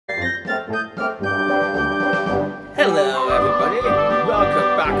Hello everybody,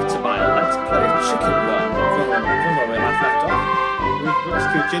 welcome back to my Let's Play Chicken Run. From where we last left off, we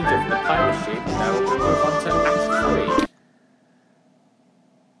rescued Ginger from the pie machine, and now we'll move on to Act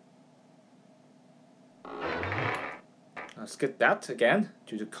 3. I'll skip that again,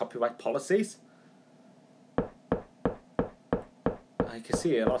 due to copyright policies. I can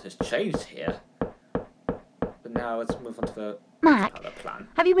see a lot has changed here. But now let's move on to the Mac, plan.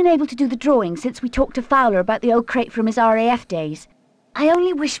 have you been able to do the drawing since we talked to Fowler about the old crate from his RAF days? I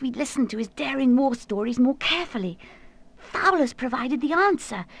only wish we'd listened to his daring war stories more carefully. Fowler's provided the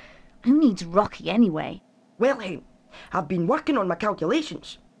answer. Who needs Rocky anyway? Well, I've been working on my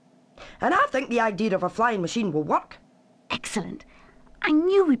calculations, and I think the idea of a flying machine will work. Excellent. I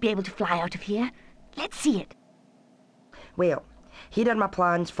knew we'd be able to fly out of here. Let's see it. Well, here are my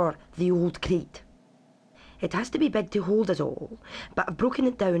plans for the old crate. It has to be big to hold us all, but I've broken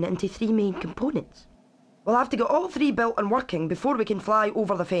it down into 3 main components. We'll have to get all 3 built and working before we can fly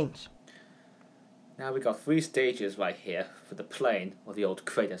over the fence. Now we've got 3 stages right here for the plane, or the old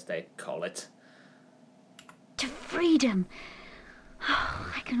crate as they call it. To freedom.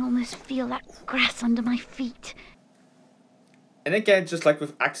 Oh, I can almost feel that grass under my feet. And again, just like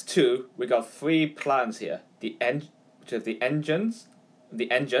with Act 2, we got 3 plans here. Which is the engine,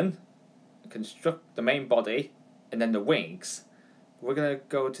 construct the main body, and then the wings. We're going to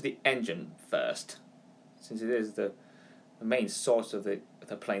go to the engine first, since it is the main source of the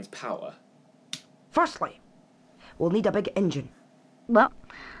plane's power. Firstly, we'll need a big engine. Well,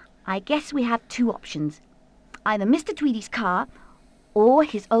 I guess we have 2 options. Either Mr. Tweedy's car, or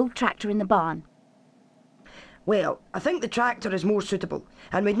his old tractor in the barn. Well, I think the tractor is more suitable,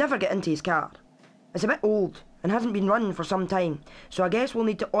 and we'd never get into his car. It's a bit old, and hasn't been running for some time, so I guess we'll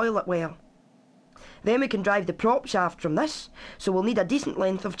need to oil it well. Then we can drive the prop shaft from this, so we'll need a decent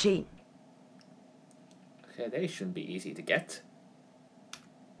length of chain. Okay, they shouldn't be easy to get.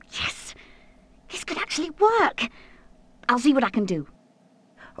 Yes! This could actually work! I'll see what I can do.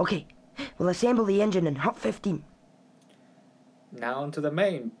 Okay, we'll assemble the engine in Hut 15. Now onto the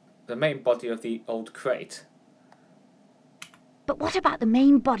main body of the old crate. But what about the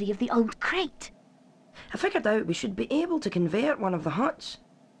main body of the old crate? I figured out we should be able to convert one of the huts.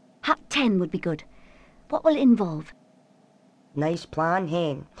 Hut 10 would be good. What will it involve? Nice plan,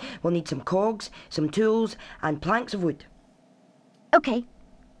 Hen. We'll need some cogs, some tools, and planks of wood. Okay,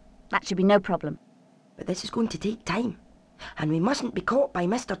 that should be no problem. But this is going to take time, and we mustn't be caught by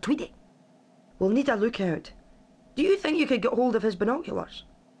Mr. Tweedy. We'll need a lookout. Do you think you could get hold of his binoculars?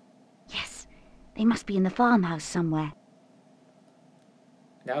 Yes, they must be in the farmhouse somewhere.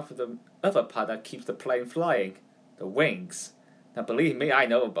 Now for the other part that keeps the plane flying, the wings. Now believe me, I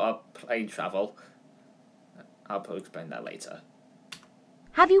know about plane travel. I'll probably explain that later.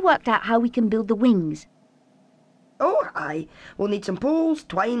 Have you worked out how we can build the wings? Oh, aye. We'll need some poles,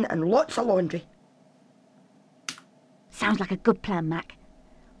 twine, and lots of laundry. Sounds like a good plan, Mac.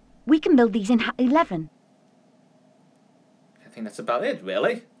 We can build these in Hut 11. I think that's about it,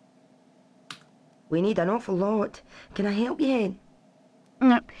 really. We need an awful lot. Can I help you, Hen?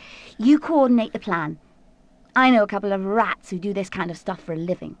 No, you coordinate the plan. I know a couple of rats who do this kind of stuff for a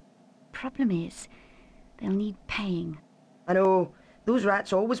living. Problem is, they'll need paying. I know. Those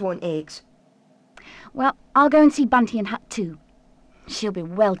rats always want eggs. Well, I'll go and see Bunty in Hut 2. She'll be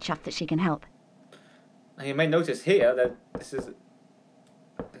well chuffed that she can help. And you may notice here that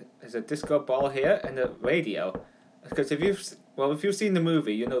there's a disco ball here and a radio. Because if you've seen the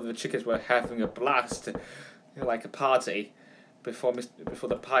movie, you know the chickens were having a blast, like a party, before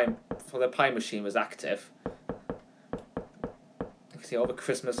the pie machine was active. You can see all the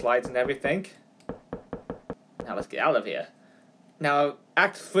Christmas lights and everything. Now let's get out of here. Now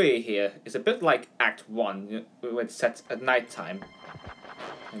Act 3 here is a bit like Act 1, when it's set at night time.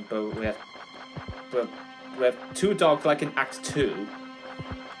 But we have 2 dogs like in Act 2.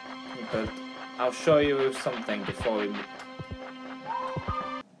 But I'll show you something before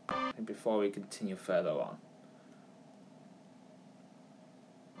we continue further on.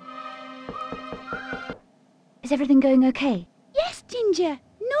 Is everything going okay? Yes, Ginger,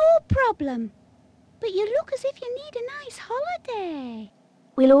 no problem. But you look as if you need a nice holiday.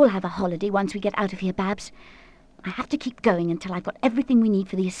 We'll all have a holiday once we get out of here, Babs. I have to keep going until I've got everything we need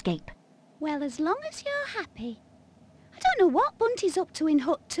for the escape. Well, as long as you're happy. I don't know what Bunty's up to in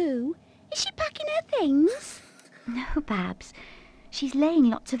Hut 2. Is she packing her things? No, Babs. She's laying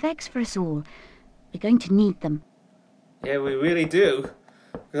lots of eggs for us all. We're going to need them. Yeah, we really do.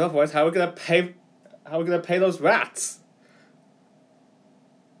 Because otherwise, how are we gonna pay those rats?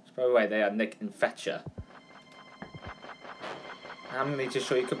 By the way, they are Nick and Fetcher. I'm going to need to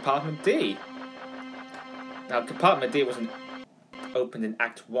show you Compartment D. Now, Compartment D wasn't opened in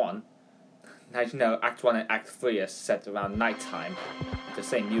Act 1. Now you know, Act 1 and Act 3 are set around night time with the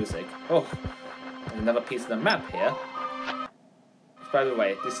same music. Oh, and another piece of the map here. By the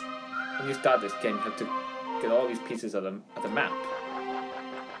way, when you start this game, you have to get all these pieces of the map.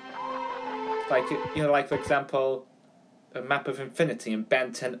 Like, you know, like for example, a map of Infinity in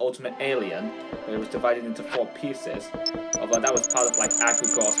Ben 10 Ultimate Alien, where it was divided into 4 pieces. Although that was part of like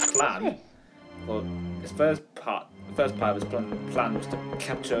Agrigor's plan. Well, his first part of his plan was to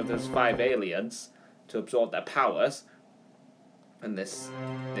capture those 5 aliens to absorb their powers, and this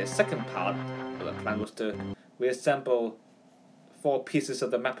second part of the plan was to reassemble 4 pieces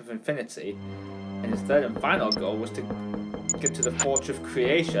of the map of Infinity, and his third and final goal was to get to the Forge of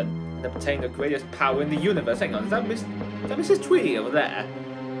Creation and obtain the greatest power in the universe. Hang on, is that Mrs. Tweedy over there?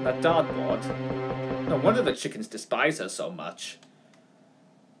 That dartboard? No wonder the chickens despise her so much.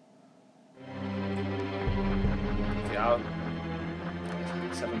 Okay, I'll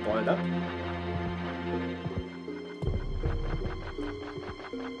 7 boiled up.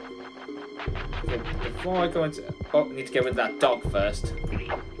 Okay, before I go into... Oh, I need to get rid of that dog first.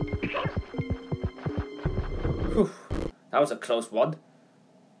 Whew, that was a close one.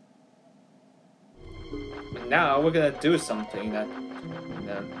 And now we're going to do something that...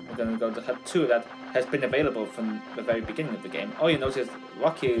 we're going to go to Hut 2 that has been available from the very beginning of the game. Oh, you notice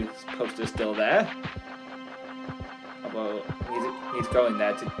Rocky's poster is still there. Although, he's going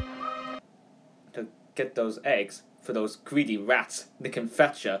there to get those eggs for those greedy rats, Nick and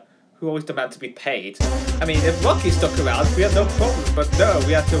Fetcher, who always demand to be paid. I mean, if Rocky stuck around, we had no problem, but no,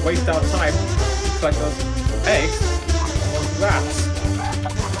 we had to waste our time to collect those eggs from those rats.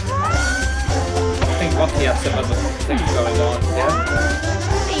 I think Rocky had some other things going on here.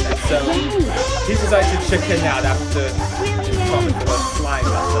 And so, he decided to chicken out after his promise of a flying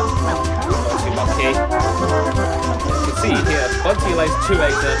lesson. Naughty Rocky. You can see here, Bunty lays 2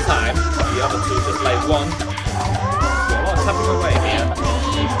 eggs at a time, the other 2 just lay 1. So a lot tapping away here.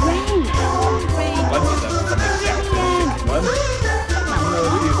 Bunty's a funny character, chicken one.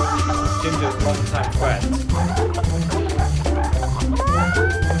 She's Ginger's long-time friend.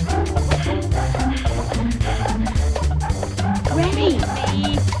 Ready?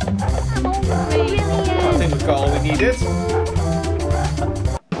 I think we've got all we needed.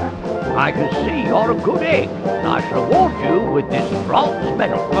 I can see you're a good egg. I shall reward you with this bronze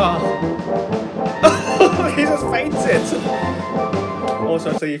medal. Oh. He just fainted.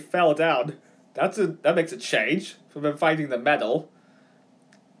 Also, so he fell down. That makes a change from him finding the medal.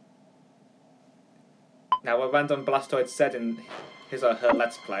 Now, what Random Blastoid said in his or her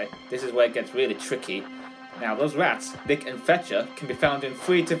Let's Play, this is where it gets really tricky. Now, those rats, Nick and Fetcher, can be found in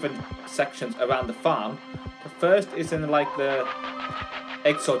 3 different sections around the farm. The first is in like the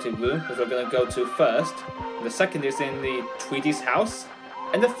egg sorting room, which we're going to go to first. And the second is in the Tweedy's house.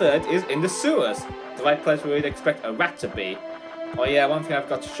 And the third is in the sewers, the right place where you'd expect a rat to be. Oh yeah, one thing I've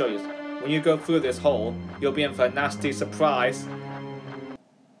got to show you. When you go through this hole, you'll be in for a nasty surprise.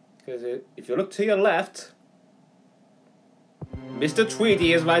 Because if you look to your left, Mr.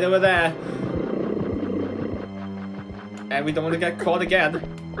 Tweedy is right over there. And we don't want to get caught again.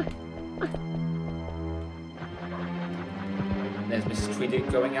 There's Mrs. Tweedy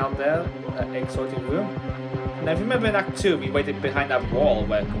going out there, that egg sorting room. Now if you remember in Act 2, we waited behind that wall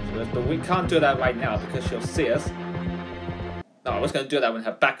where it comes to us, but we can't do that right now because she'll see us. No, I was going to do that when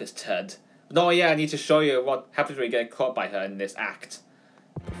her back is turned. But oh yeah, I need to show you what happens when you get caught by her in this act.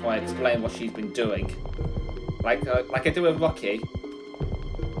 Before I explain what she's been doing. Like I did with Rocky.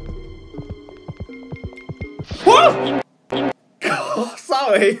 Whoa! Oh,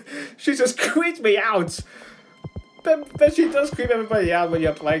 sorry! She just creeped me out! But she does creep everybody out when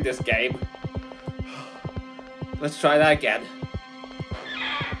you're playing this game. Let's try that again.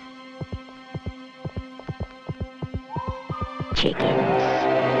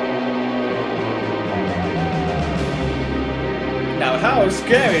 Now how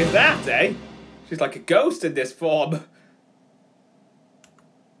scary is that, eh? She's like a ghost in this form.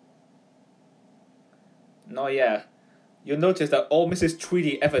 No, yeah. You'll notice that all Mrs.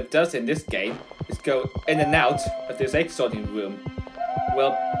 Tweedy ever does in this game is go in and out of this egg sorting room.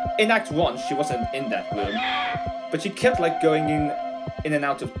 Well, in Act 1 she wasn't in that room, but she kept like going in and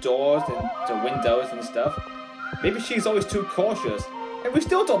out of doors and to windows and stuff. Maybe she's always too cautious, and we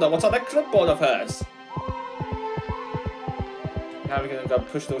still don't know what's on that clipboard of hers. Now we're gonna go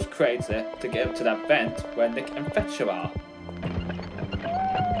push those crates there to get up to that vent where Nick and Fetcher are.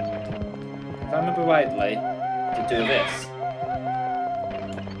 If I remember rightly, to do this.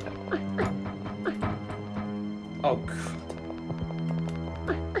 Oh, God.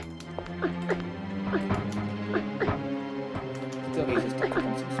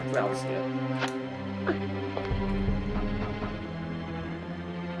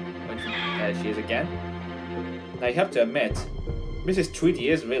 she is again. Now you have to admit, Mrs. Tweedy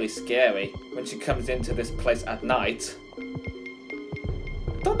is really scary when she comes into this place at night.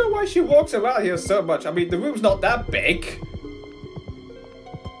 Don't know why she walks around here so much. I mean, the room's not that big.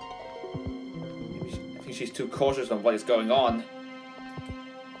 I think she's too cautious on what is going on.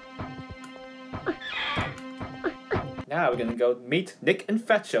 Now we're gonna go meet Nick and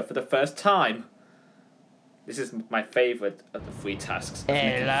Fetcher for the first time. This is my favourite of the 3 tasks. Nick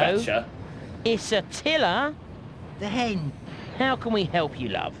and Fetcher. It's Attila. The hen. How can we help you,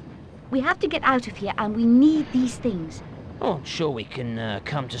 love? We have to get out of here and we need these things. Oh, I'm sure we can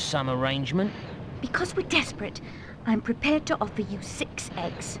come to some arrangement. Because we're desperate, I'm prepared to offer you 6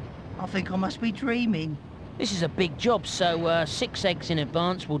 eggs. I think I must be dreaming. This is a big job, so 6 eggs in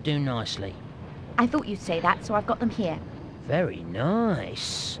advance will do nicely. I thought you'd say that, so I've got them here. Very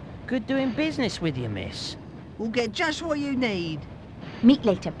nice. Good doing business with you, miss. We'll get just what you need. Meet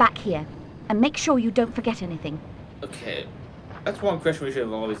later, back here. And make sure you don't forget anything. Okay, that's one question we should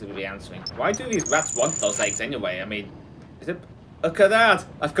have always be answering. Why do these rats want those eggs anyway? I mean, is it... Look at that!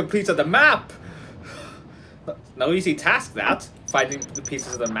 I've completed the map! No easy task, that. Finding the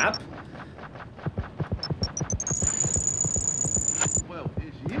pieces of the map. Well,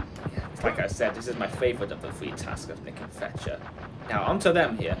 here she is. Yeah, like I said, this is my favourite of the 3 tasks of Nick and Fetcher. Now, onto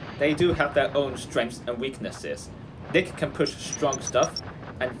them here. They do have their own strengths and weaknesses. Nick can push strong stuff,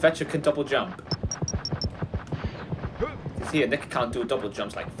 and Fetcher can double jump. You see, Nick can't do double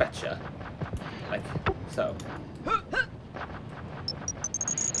jumps like Fetcher. Like so.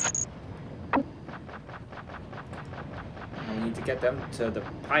 And we need to get them to the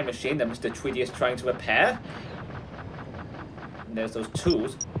pie machine that Mr. Tweedy is trying to repair. And there's those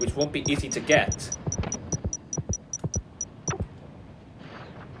tools, which won't be easy to get.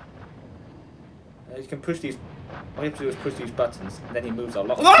 You can push these. All you have to do is push these buttons, and then he moves a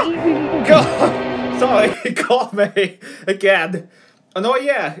lot. Oh! God! Sorry, he caught me again. Oh no,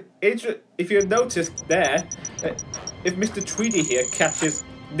 yeah. If you noticed there, if Mr. Tweedy here catches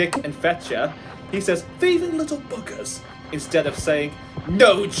Nick and Fetcher, he says "thieving little buggers" instead of saying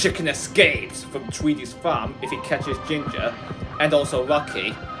 "no chicken escapes" from Tweedy's farm if he catches Ginger and also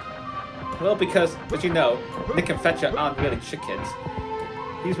Rocky. Well, because as you know, Nick and Fetcher aren't really chickens.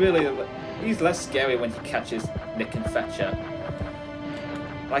 He's less scary when he catches Nick and Fetcher.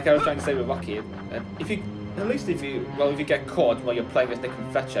 Like I was trying to say with Rocky, if you get caught while you're playing as Nick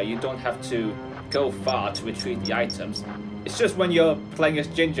and Fetcher, you don't have to go far to retrieve the items. It's just when you're playing as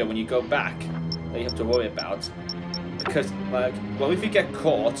Ginger, when you go back, that you have to worry about. Because, like, well, if you get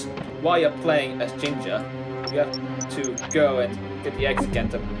caught while you're playing as Ginger, you have to go and get the eggs again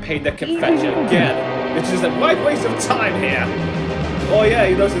to pay Nick and Fetcher again, which is a right waste of time here. Oh yeah,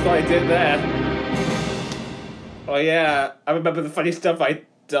 you noticed what I did there. Oh yeah, I remember the funny stuff I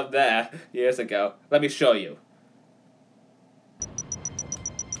done there years ago. Let me show you.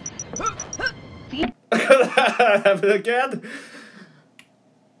 Have it again.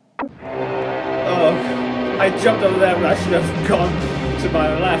 Oh, I jumped over there when I should have gone to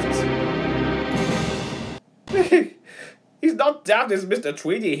my left. He's not daft as Mr.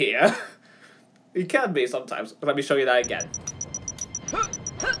 Tweedy here. He can be sometimes. But let me show you that again.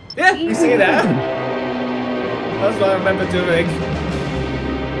 Yeah, you see that? That's what I remember doing.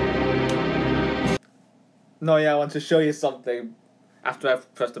 No, yeah, I want to show you something after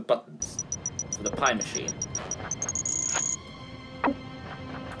I've pressed the buttons for the pie machine.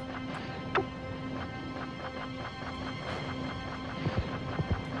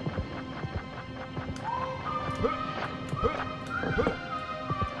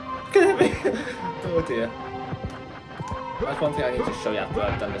 Look at me! Oh dear. That's one thing I need to show you after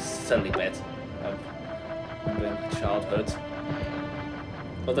I've done this silly bit of remembering my childhood.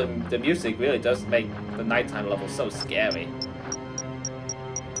 Although the music really does make the nighttime level so scary.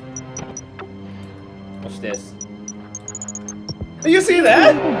 Watch this. You see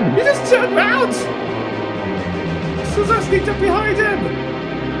that? He just turned round! So I sneaked up behind him!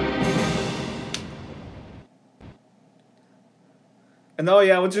 And oh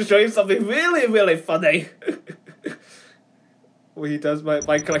yeah, I want to show you something really, really funny. What he does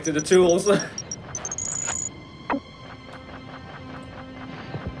by collecting the tools. Let's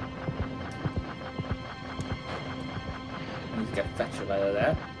get Fetcher out of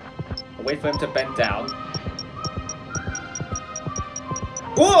there. I'll wait for him to bend down.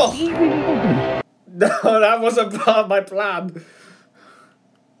 Whoa! No, that wasn't part of my plan.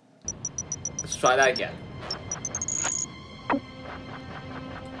 Let's try that again.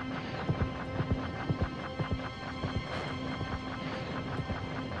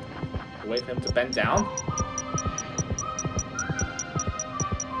 Wait for him to bend down.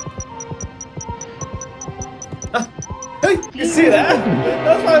 See that?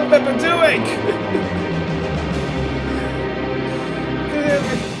 That's what I remember doing!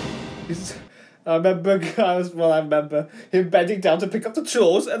 I remember him bending down to pick up the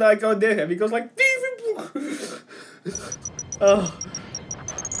tools, and then I go near him, he goes like... Oh.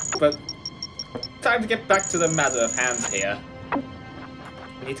 But, time to get back to the matter of hand here.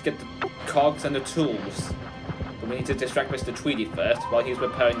 We need to get the cogs and the tools. But we need to distract Mr. Tweedy first, while he's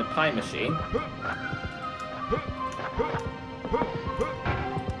repairing the pie machine.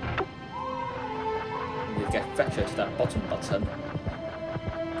 We need to get Fetcher to that bottom button.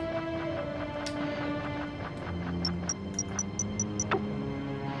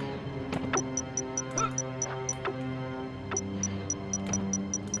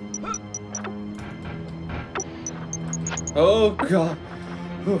 Oh god.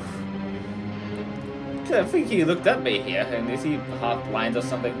 Oof. I think he looked at me here, and is he half blind or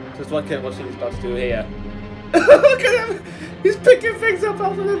something? Just what he's supposed to do here. Look at him! He's picking things up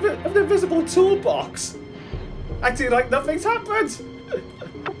off of the invisible toolbox! Acting like nothing's happened!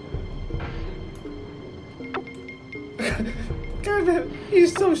 God,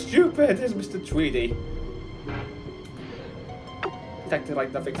 he's so stupid, is Mr. Tweedy. He's acting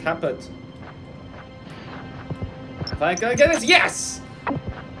like nothing's happened. Am I gonna get this? Yes!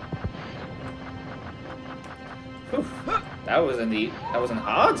 Whew. That wasn't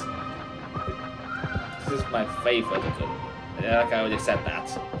hard. This is my favorite of them. Yeah, like I already said that.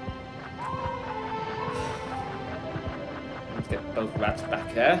 Let's get both rats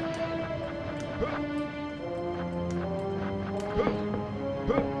back here.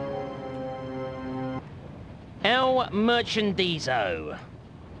 El Merchandizo.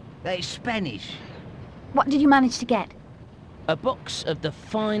 That is Spanish. What did you manage to get? A box of the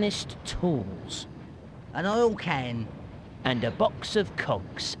finest tools. An oil can. And a box of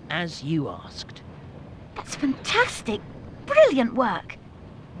cogs, as you asked. That's fantastic. Brilliant work.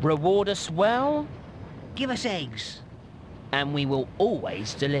 Reward us well, Give us eggs. and we will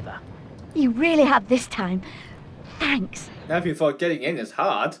always deliver. You really have this time. Thanks. Now if you thought getting in is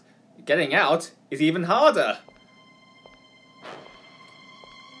hard, getting out is even harder.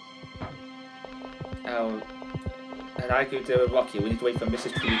 Oh, and I could do a Rocky. We need to wait for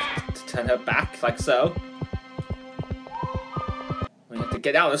Mrs. Tweedy to turn her back, like so. We have to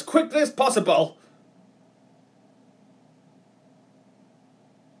get out as quickly as possible.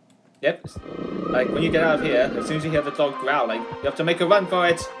 Yep, like when you get out of here, as soon as you hear the dog growling, you have to make a run for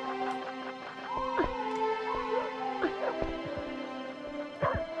it.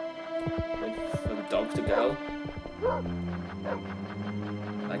 Wait for the dog to go.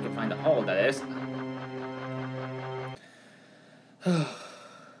 I can find a hole, that is.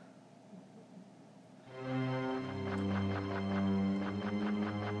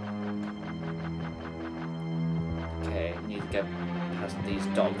 Okay, need to get past these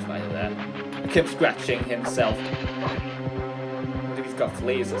dogs right there. I kept scratching himself. I think he's got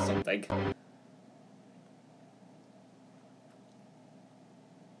fleas or something.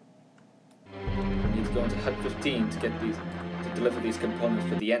 We need to go into Hut 15 to get these, to deliver these components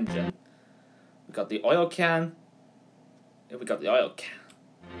for the engine. We got the oil can. Yeah, we got the oil can.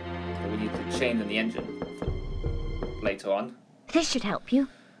 But we need to change in the engine for later on. This should help you.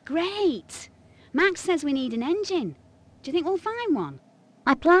 Great. Max says we need an engine. Do you think we'll find one?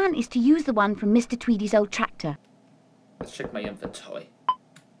 My plan is to use the one from Mr. Tweedy's old tractor. Let's check my inventory.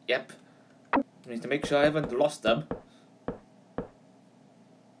 Yep. I need to make sure I haven't lost them.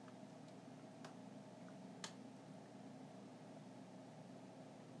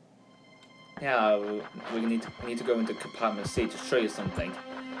 Yeah, we need to go into compartment C to show you something.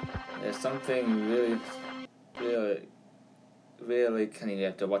 There's something really kind of you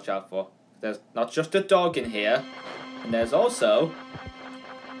have to watch out for. There's not just a dog in here, and there's also,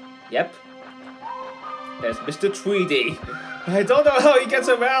 yep, there's Mr. Tweedy. I don't know how he gets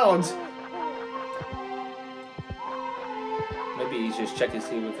around. Maybe he's just checking to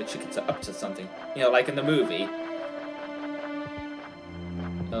see if the chickens are up to something. You know, like in the movie.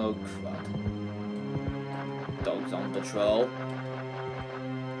 Oh crud. Dog's on patrol.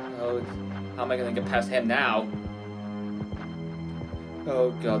 Oh, how am I gonna get past him now?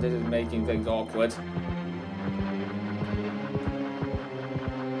 Oh god, this is making things awkward.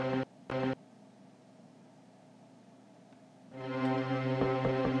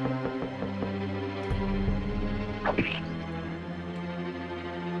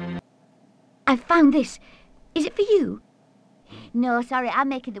 I found this. Is it for you? No, sorry, I'm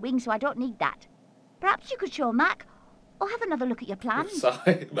making the wings, so I don't need that. Perhaps you could show Mac, or have another look at your plans.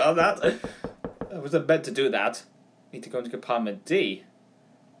 Sorry about that. I wasn't meant to do that. Need to go into compartment D.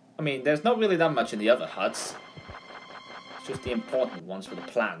 I mean, there's not really that much in the other huts. It's just the important ones for the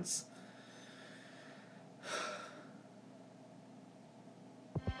plans.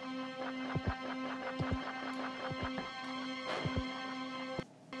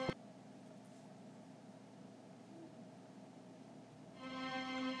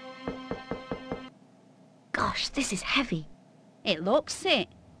 Gosh, this is heavy. It looks it.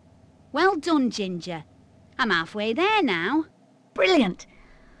 Well done, Ginger. I'm halfway there now. Brilliant.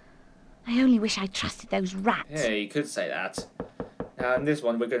 I only wish I trusted those rats. Yeah, you could say that. Now in this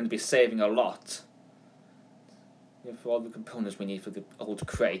one we're going to be saving a lot. We have all the components we need for the old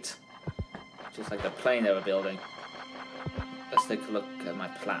crate. Just like the plane they were building. Let's take a look at my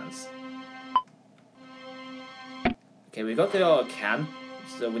plans. Okay, we got the oil can,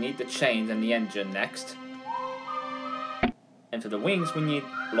 so we need the chains and the engine next. And for the wings we need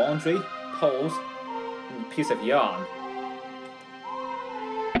laundry, poles, and a piece of yarn.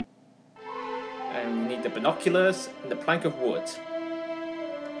 And we need the binoculars and the plank of wood.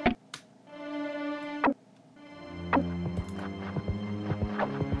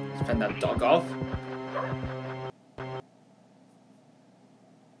 Let's fend that dog off.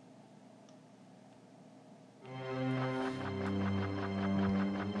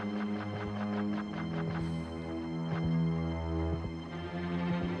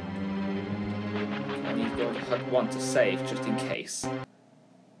 I need to go to hut 1 to save, just in case.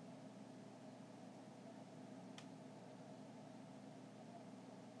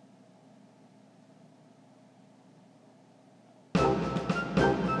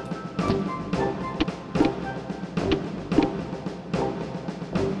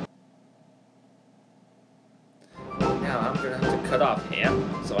 Cut off here,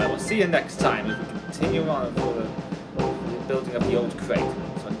 so I will see you next time as we continue on for the building of the old crate.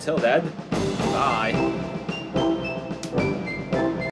 So until then, bye.